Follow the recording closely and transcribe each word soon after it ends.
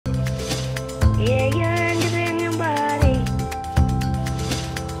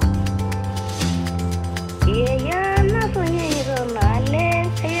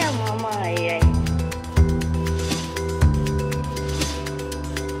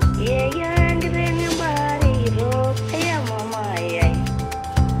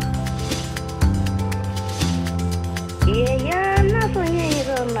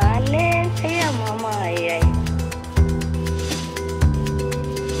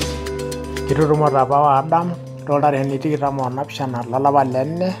Kitutumota apa wa Adam toltareni 27 lolapa le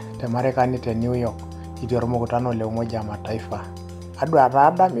 4 te Marekani te New York kitii ormukutano le Umoja wa Mataifa. Adua taa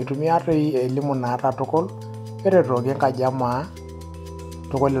Adam itumia toi elimu naata tukul peretoki nkajamaa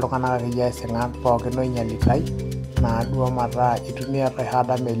tukul iltung'anak akeyie aising'an pookin oinyalitai naaduo mataa itumia toi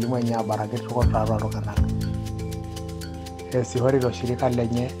Adam elimu enye abaraki tukul tiatua iltung'anak. Esihori ilo shirika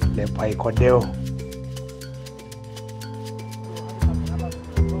lenye le Paikodeo.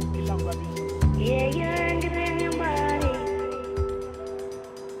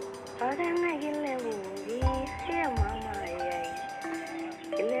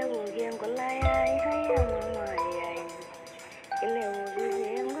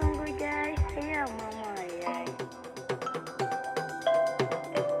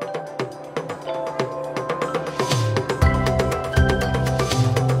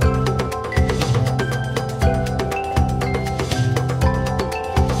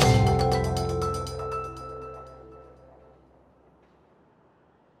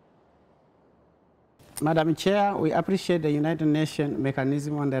 Madam Chair, we appreciate the United Nations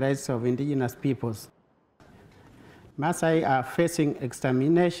mechanism on the rights of indigenous peoples. Maasai are facing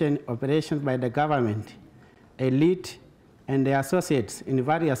extermination operations by the government, elite, and their associates in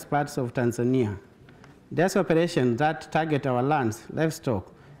various parts of Tanzania. These operations that target our lands,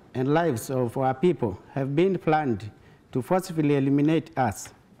 livestock, and lives of our people have been planned to forcibly eliminate us.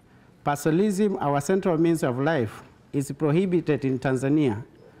 Pastoralism, our central means of life, is prohibited in Tanzania.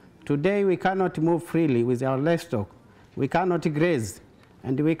 Today, we cannot move freely with our livestock, we cannot graze,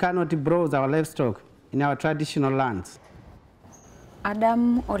 and we cannot browse our livestock in our traditional lands.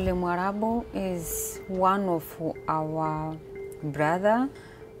 Adam Mwarabu is one of our brother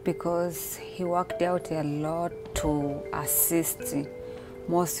because he worked out a lot to assist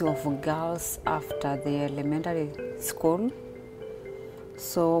most of girls after the elementary school.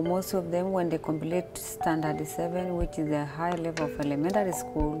 So most of them, when they complete standard 7, which is the high level of elementary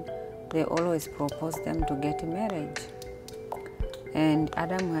school, they always propose them to get married. And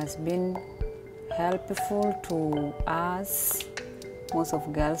Adam has been helpful to us, most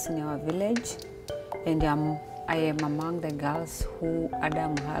of girls in our village, and I am among the girls who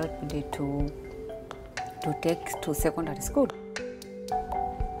Adam helped to take to secondary school.